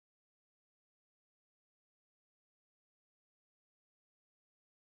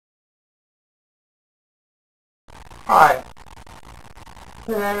Hi,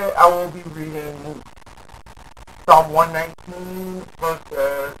 today I will be reading Psalm 119,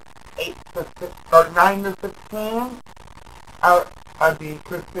 verses 8 to 6, or 9 to 16, out of the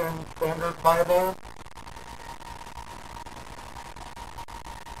Christian Standard Bible.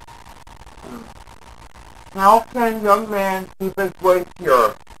 How can a young man keep his way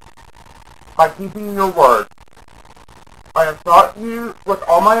pure? By keeping your word. I have sought you with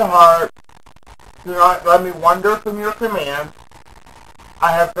all my heart. Do not let me wander from your commands.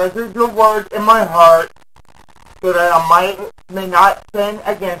 I have treasured your word in my heart, so that I may not sin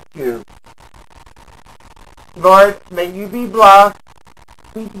against you. Lord, may you be blessed.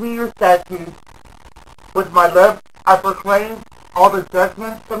 Teach me your statutes. With my lips I proclaim all the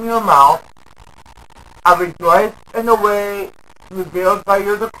judgments from your mouth. I rejoice in the way revealed by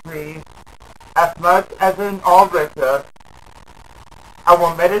your decrees, as much as in all riches. I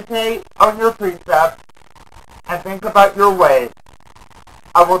will meditate on your precepts and think about your ways.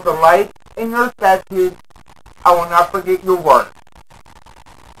 I will delight in your statutes. I will not forget your work.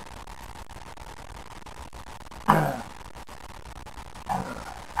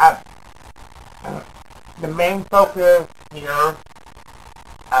 The main focus here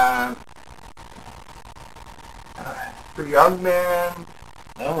for young men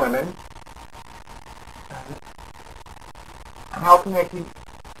and women, how can they keep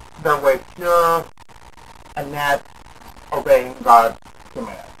their way pure, and that's obeying God's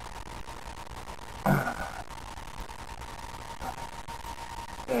commands.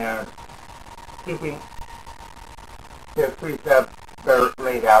 And keeping the precepts that are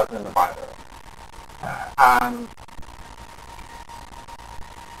laid out in the Bible.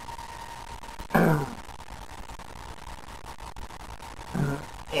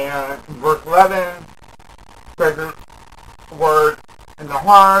 And verse 11, treasure word in the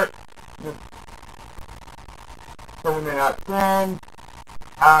heart, so we may not sin.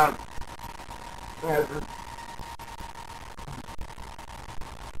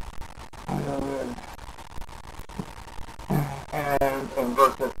 And in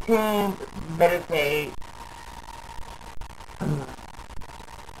verse 15, meditate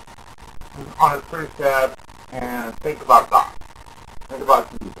on his precepts and think about God. Think about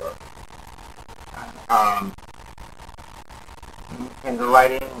Jesus. And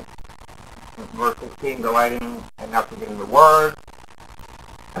delighting, verse 16, delighting and not forgetting the word.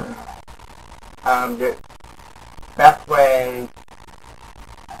 The best way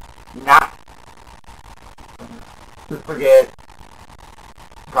not to forget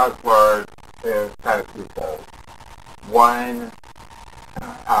God's word is kind of twofold. One,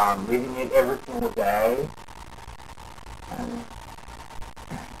 reading it every single day.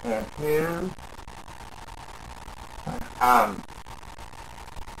 And two,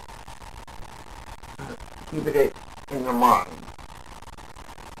 keep it in your mind.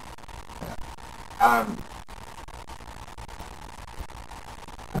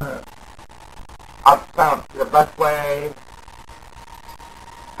 I've found the best way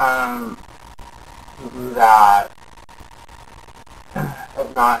to do that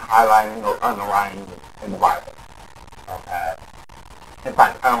is not highlighting or underlining in the Bible. Okay? In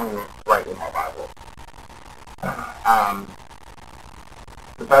fact, I don't even write in my Bible.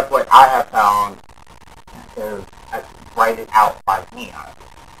 The best way I have found is I write it out by hand.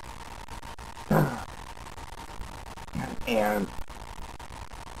 And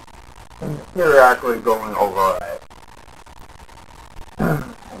periodically going over it.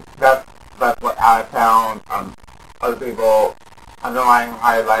 That's what I found. Other people underlining,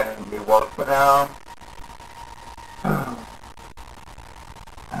 highlighting the work for them.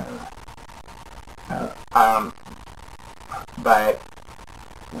 But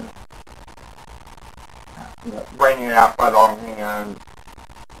writing it out by longhand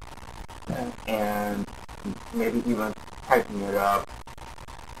and maybe even typing it up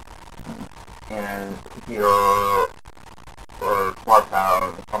and computer or smartphone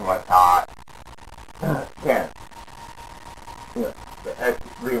or something like that can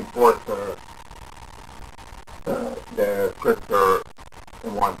reinforce the scripture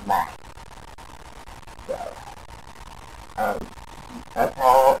in one's mind. So that's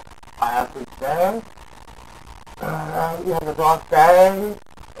all I have to say. You have a blessed day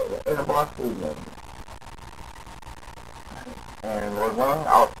and a blessed evening. And we're going,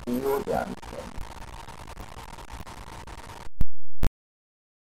 I'll see you again.